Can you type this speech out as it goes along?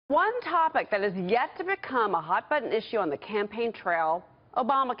One topic that has yet to become a hot-button issue on the campaign trail,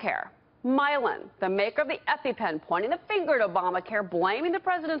 Obamacare. Mylan, the maker of the EpiPen, pointing the finger at Obamacare, blaming the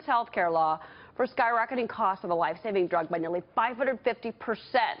president's health care law for skyrocketing costs of the life-saving drug by nearly 550%.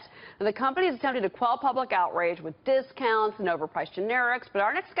 And the company is attempting to quell public outrage with discounts and overpriced generics, but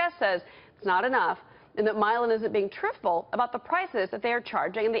our next guest says it's not enough, and that Mylan isn't being truthful about the prices that they are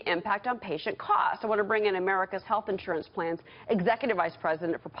charging and the impact on patient costs. I want to bring in America's Health Insurance Plans Executive Vice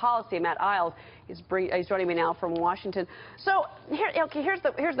President for Policy, Matt Eyles. He's joining me now from Washington. So here's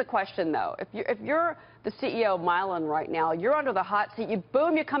the question, though. If you're the CEO of Mylan right now, you're under the hot seat. You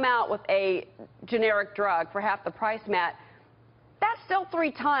come out with a generic drug for half the price, Matt. That's still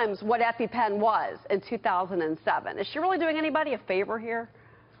 3 times what EpiPen was in 2007. Is she really doing anybody a favor here?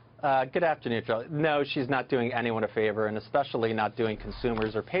 Good afternoon, Charlie. No, she's not doing anyone a favor, and especially not doing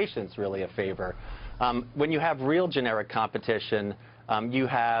consumers or patients really a favor. When you have real generic competition, you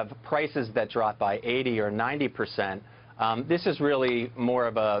have prices that drop by 80 or 90%. This is really more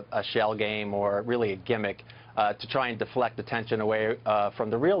of a shell game or really a gimmick to try and deflect attention away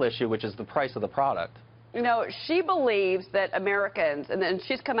from the real issue, which is the price of the product. You know, she believes that Americans, and then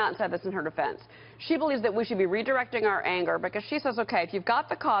she's come out and said this in her defense, she believes that we should be redirecting our anger because she says, okay, if you've got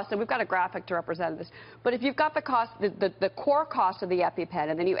the cost, and we've got a graphic to represent this, but if you've got the cost, the core cost of the EpiPen,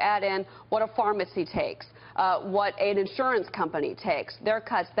 and then you add in what a pharmacy takes, what an insurance company takes, their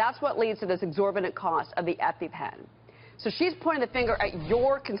cuts, that's what leads to this exorbitant cost of the EpiPen. So she's pointing the finger at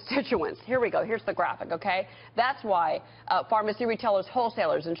your constituents. Here we go. Here's the graphic, okay? That's why pharmacy retailers,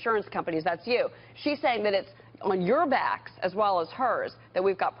 wholesalers, insurance companies, that's you. She's saying that it's on your backs as well as hers that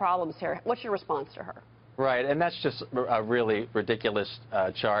we've got problems here. What's your response to her? Right, and that's just a really ridiculous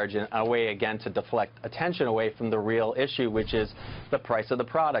charge and a way, again, to deflect attention away from the real issue, which is the price of the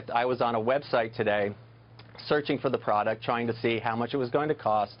product. I was on a website today searching for the product, trying to see how much it was going to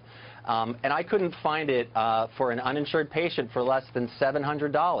cost. And I couldn't find it for an uninsured patient for less than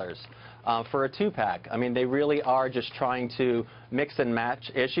 $700 for a 2-pack. I mean, they really are just trying to mix and match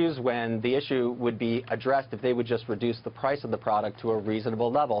issues when the issue would be addressed if they would just reduce the price of the product to a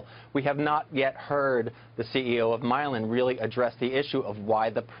reasonable level. We have not yet heard the CEO of Mylan really address the issue of why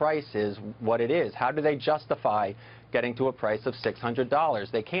the price is what it is. How do they justify getting to a price of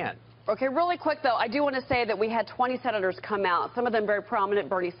 $600? They can't. Okay, really quick, though, I do want to say that we had 20 senators come out, some of them very prominent,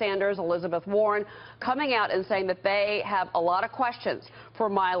 Bernie Sanders, Elizabeth Warren, coming out and saying that they have a lot of questions for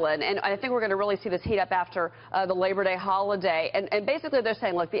Mylan. And I think we're going to really see this heat up after the Labor Day holiday. And basically they're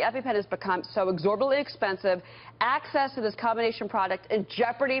saying, look, the EpiPen has become so exorbitantly expensive, access to this combination product in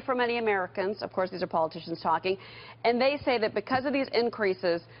jeopardy for many Americans. Of course, these are politicians talking. And they say that because of these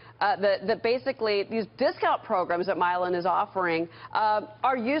increases, that basically these discount programs that Mylan is offering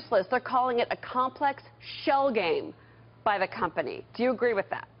are useless. They're calling it a complex shell game by the company. Do you agree with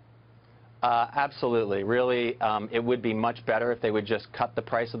that? Absolutely. Really, it would be much better if they would just cut the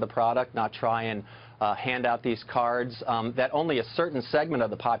price of the product, not try and hand out these cards that only a certain segment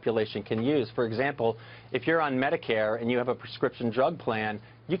of the population can use. For example, if you're on Medicare and you have a prescription drug plan,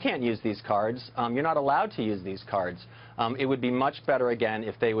 you can't use these cards. You're not allowed to use these cards. It would be much better, again,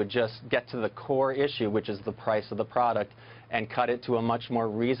 if they would just get to the core issue, which is the price of the product, and cut it to a much more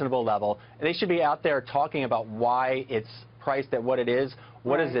reasonable level. And they should be out there talking about why it's priced at what it is.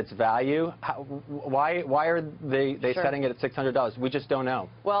 What is its value? Why are they setting it at $600? We just don't know.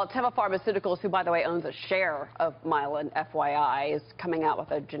 Well, Teva Pharmaceuticals, who, by the way, owns a share of Mylan, FYI, is coming out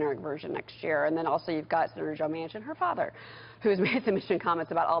with a generic version next year. And then also you've got Senator Joe Manchin, her father, who's made some interesting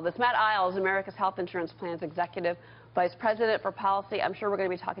comments about all this. Matt Eyles, America's Health Insurance Plans Executive Vice President for Policy. I'm sure we're going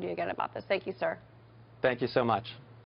to be talking to you again about this. Thank you, sir. Thank you so much.